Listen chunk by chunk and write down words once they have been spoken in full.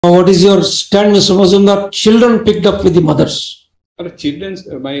What is your stand, Mr. Mazumdar? Children picked up with the mothers. Children's,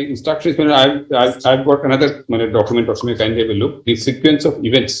 my instructions, I've got another document also, kind of a look. The sequence of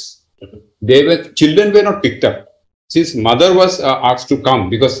events. Children were not picked up. Since mother was asked to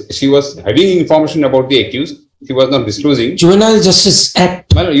come because she was having information about the accused, she was not disclosing. Juvenile Justice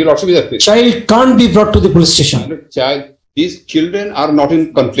Act. You'll also be the child can't be brought to the police station. These children are not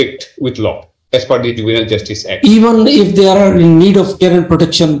in conflict with law as per the Juvenile Justice Act. Even if they are in need of care and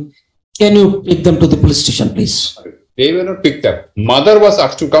protection, can you take them to the police station, please? They were not picked up. Mother was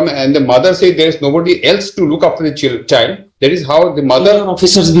asked to come, and the mother said there is nobody else to look after the child. That is how the mother.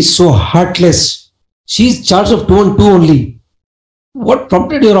 Officers be so heartless. She is charged of 2 and 2 only. What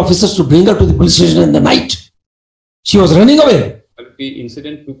prompted your officers to bring her to the police station in the night? She was running away. The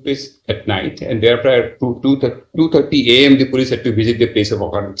incident took place at night, and thereafter at 2:30 a.m. the police had to visit the place of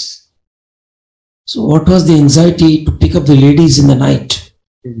occurrence. So what was the anxiety to pick up the ladies in the night?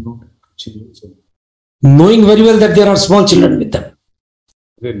 Knowing very well that there are small children with them.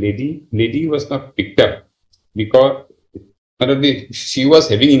 The lady was not picked up because she was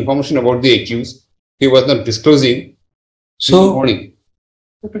having information about the accused. He was not disclosing. So morning.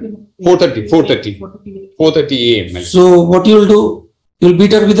 4:30 a.m. So what you will do? You will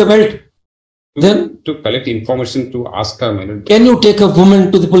beat her with a belt. Then to collect information to ask her. Can you take a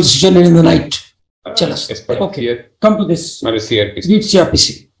woman to the police station in the night? Tell us. Okay. Come to this. Read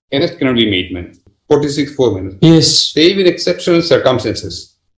CRPC. Arrest cannot be made, man. 46(4). Yes. Save in exceptional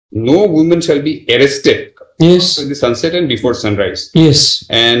circumstances. No woman shall be arrested. Yes. After the sunset and before sunrise. Yes.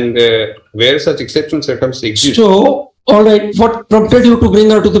 And where such exceptional circumstances exist. So, all right. What prompted you to bring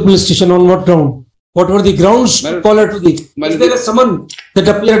her to the police station? On what ground? What were the grounds to call her to the? Is there a someone that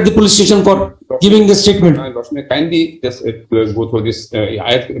appeared at the police station for giving the statement? Kindly just go through this.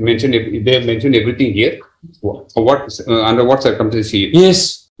 I have mentioned. They have mentioned everything here. What under what circumstances she is.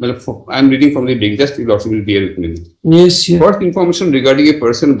 Yes. Well, I am reading from the beginning. Just you also will bear with me. Yes. Yeah. First information regarding a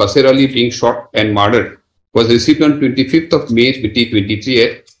person Basir Ali being shot and murdered was received on 25th of May 2023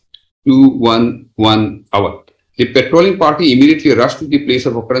 at 2:11 hour. The patrolling party immediately rushed to the place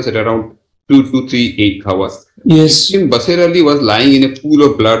of occurrence at around 2:38 hours. Yes. Basir Ali was lying in a pool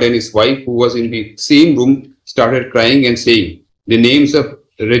of blood, and his wife, who was in the same room, started crying and saying the names of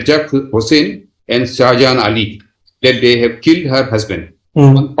Rajak Hussain and Shahjahan Ali, that they have killed her husband.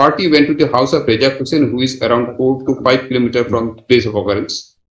 One party went to the house of Rajak Hussain, who is around 4 to 5 kilometers from the place of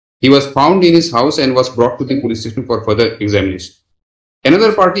occurrence. He was found in his house and was brought to the police station for further examination.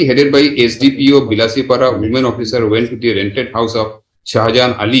 Another party headed by SDPO Bilasipara women officer went to the rented house of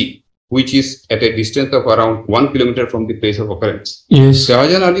Shahjahan Ali, which is at a distance of around 1 kilometer from the place of occurrence. Yes.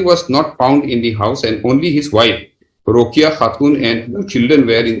 Shahjahan Ali was not found in the house, and only his wife, Rokia Khatun, and 2 children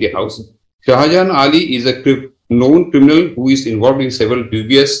were in the house. Shahjahan Ali is a known criminal who is involved in several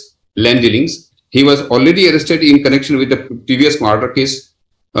dubious land dealings. He was already arrested in connection with the previous murder case,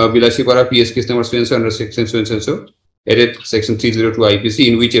 Bilasipara PS case number so under section so edit section 302 IPC,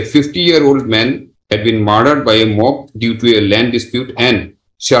 in which a 50-year-old man had been murdered by a mob due to a land dispute, and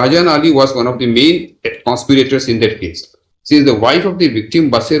Shahjahan Ali was one of the main conspirators in that case. Since the wife of the victim,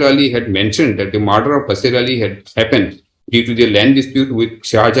 Basir Ali, had mentioned that the murder of Basir Ali had happened due to the land dispute with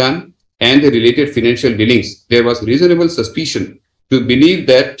Shahjahan and the related financial dealings, there was reasonable suspicion to believe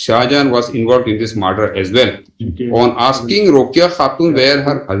that Shahjahan was involved in this murder as well. On asking Rokia Khatun where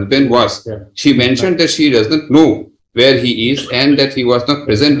her husband was, she mentioned that she does not know where he is and that he was not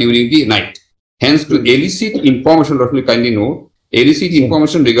present during the night. Hence, to elicit information, kindly note, elicit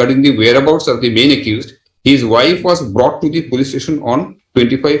information regarding the whereabouts of the main accused, his wife was brought to the police station on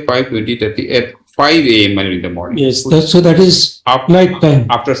 25/5/2030 at 5 a.m. in the morning. Yes, so that is night time.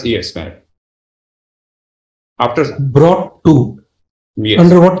 After, yes, ma'am. After brought to. Yes.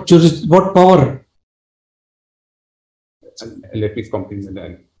 Under what power? Let me complete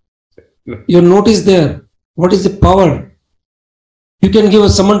that. Your note is there. What is the power? You can give a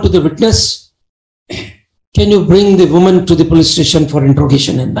summon to the witness. Can you bring the woman to the police station for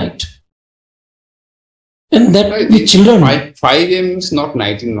interrogation at night? And that with children. 5 a.m. is not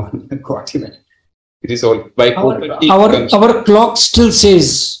night in Gujarat. It is all by our clock still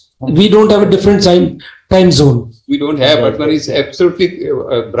says we don't have a different time zone. We don't have, but one is absolutely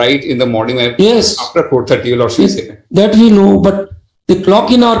bright in the morning. Yes. After 4:30, you'll also say that we know, but the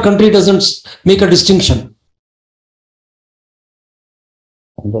clock in our country doesn't make a distinction.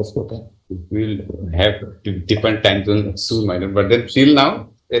 We'll have different time zones soon, madam. But then till now,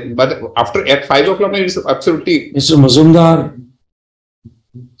 but after at 5 o'clock, it's absolutely Mr. Mazumdar.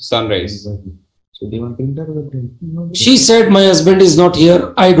 Sunrise. She said, my husband is not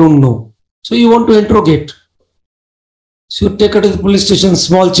here. I don't know. So you want to interrogate. So you take her to the police station,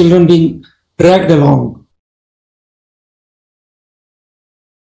 small children being dragged along.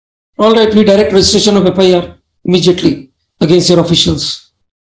 All right, we direct registration of FIR immediately against your officials.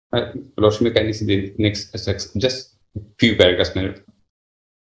 Lordship, can you see the next just few paragraphs?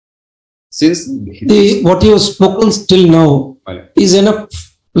 Since What you have spoken till now is enough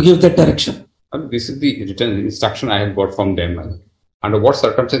to give that direction. this is the written instruction I have got from them. Under what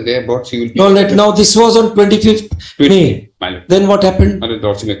circumstances they have brought, she will be. All right, now this was on 25th May. Then what happened?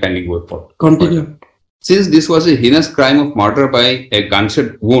 Lordship, kindly go forward. Continue. Since this was a heinous crime of murder by a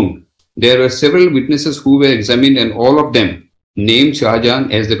gunshot wound, there were several witnesses who were examined and all of them named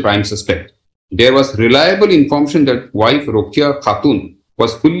Shahjahan as the prime suspect. There was reliable information that wife Rokia Khatun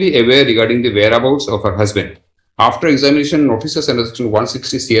was fully aware regarding the whereabouts of her husband. After examination, notices under section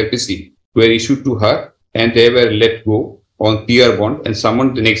 160 CRPC were issued to her and they were let go on PR bond and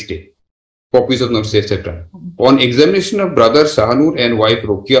summoned the next day. Copies of notice, etc. On examination of brother Shahanur and wife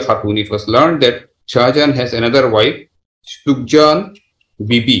Rokia Khatun, it was learned that Shahjahan has another wife, Sukhjan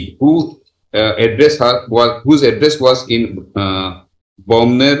Bibi, whose address was in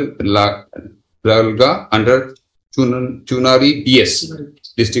Bomner Ralga under Chunari PS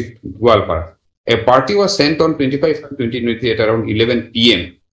district Gwalpara. A party was sent on 25/2023 at around 11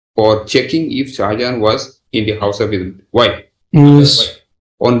 PM for checking if Shahjahan was in the house of his wife. Yes.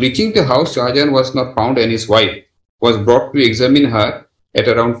 On reaching the house, Shahjahan was not found and his wife was brought to examine her at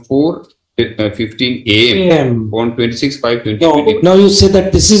around 4:15 AM on 26/5/2023. Now you say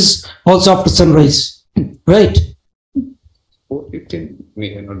that this is also after sunrise, right? 4:15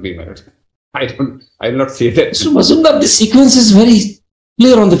 may not be married. I will not say that. So Mazumdar, the sequence is very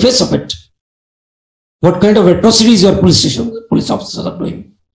clear on the face of it. What kind of atrocities your police officers are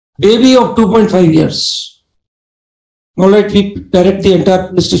doing? Baby of 2.5 years. All right, we direct the entire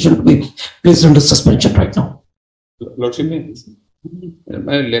police station to be placed under suspension right now. Lordship,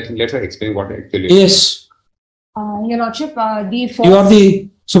 let her explain what actually. Yes. Your Lordship, You are the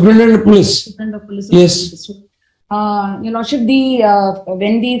Superintendent of Police. Superintendent of Police. Yes. Your Lordship,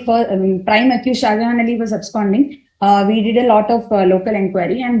 when the prime accused Shahjahan Ali was absconding, we did a lot of local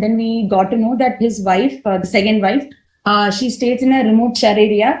inquiry, and then we got to know that his wife, the second wife, she stays in a remote share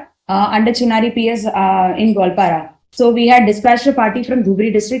area under Chunari PS in Gwalpara. So we had dispatched a party from Dhubri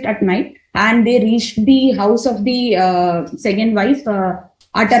district at night, and they reached the house of the second wife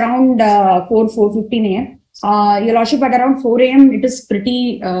at around 4:15 AM. Your Lordship, at around 4 AM, it is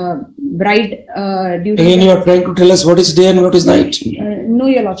pretty bright. Again, you are trying to tell us what is day and what is night. No,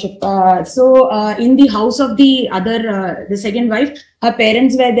 Your Lordship. In the house of the other, the second wife, her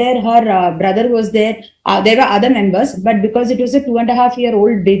parents were there, her brother was there. There were other members, but because it was a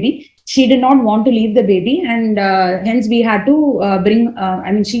 2.5-year-old baby, she did not want to leave the baby, and hence we had to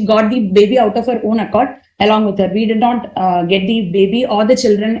she got the baby out of her own accord along with her. We did not get the baby or the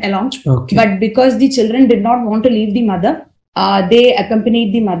children along, but because the children did not want to leave the mother, they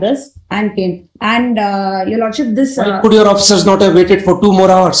accompanied the mothers and came. And Your Lordship, this... Why could your officers not have waited for 2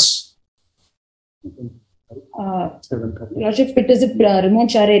 more hours? Your Lordship, it is a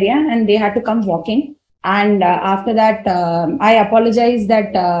remote shore area and they had to come walking. And after that, I apologize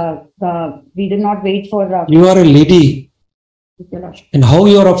that we did not wait for... You are a lady. And how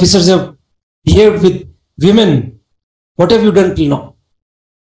your officers have behaved with women, what have you done till now?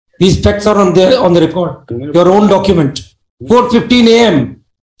 These facts are on the record. Your own document. 4:15 AM,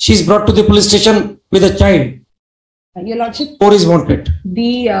 she is brought to the police station with a child. Your Lordship, 4 is wanted. The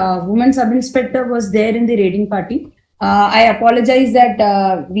woman sub-inspector was there in the raiding party. I apologize that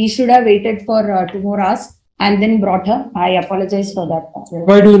we should have waited for 2 more hours and then brought her. I apologize for that.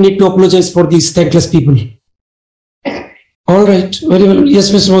 Why do you need to apologize for these thankless people? All right, very well. Yes,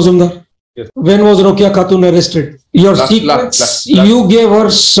 Mr. Mazumdar. Yes. When was Rokia Khatun arrested? Your sequence, you gave her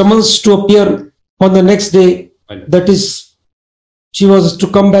summons to appear on the next day. That is, she was to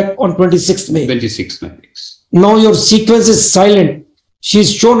come back on 26th May. 26th May. Now your sequence is silent. She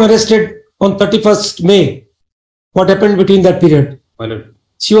is shown arrested on 31st May. What happened between that period?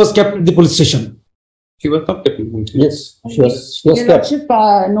 She was kept at the police station. She was not kept. Yes, she was Your kept. Lordship,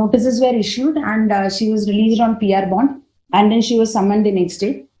 notices were issued and she was released on PR bond, and then she was summoned the next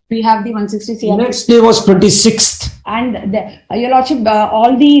day. We have the 160 CR. Next day was 26th. And Your Lordship,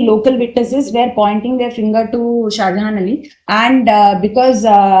 all the local witnesses were pointing their finger to Shahjahan Ali. And because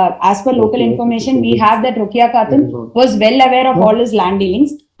as per local information, we have that Rokia Khatun was well aware of all his land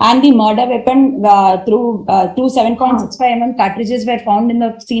dealings. And the murder weapon through 7.65 mm cartridges were found in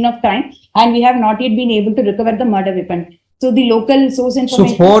the scene of crime. And we have not yet been able to recover the murder weapon. So the local source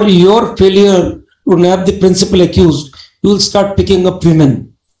information... So for your failure to nab the principal accused, you will start picking up women.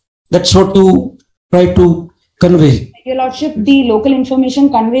 That's what you try to convey. Your Lordship, the local information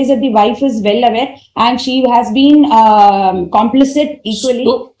conveys that the wife is well aware and she has been complicit equally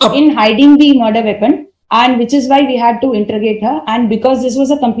in hiding the murder weapon, and which is why we had to interrogate her. And because this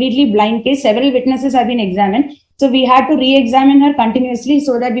was a completely blind case, several witnesses have been examined. So we had to re-examine her continuously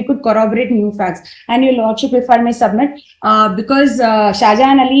so that we could corroborate new facts. And Your Lordship, if I may submit, because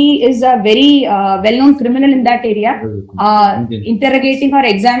Shahjahan Ali is a very well-known criminal in that area, interrogating or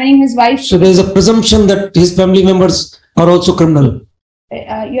examining his wife. So there is a presumption that his family members are also criminal.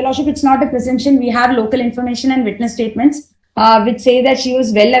 Your Lordship, it's not a presumption. We have local information and witness statements which say that she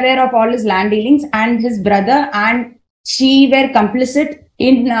was well aware of all his land dealings and his brother, and she were complicit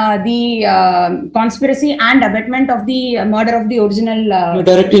in the conspiracy and abetment of the murder of the original. You're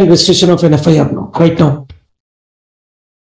directing registration of an FIR now, right now.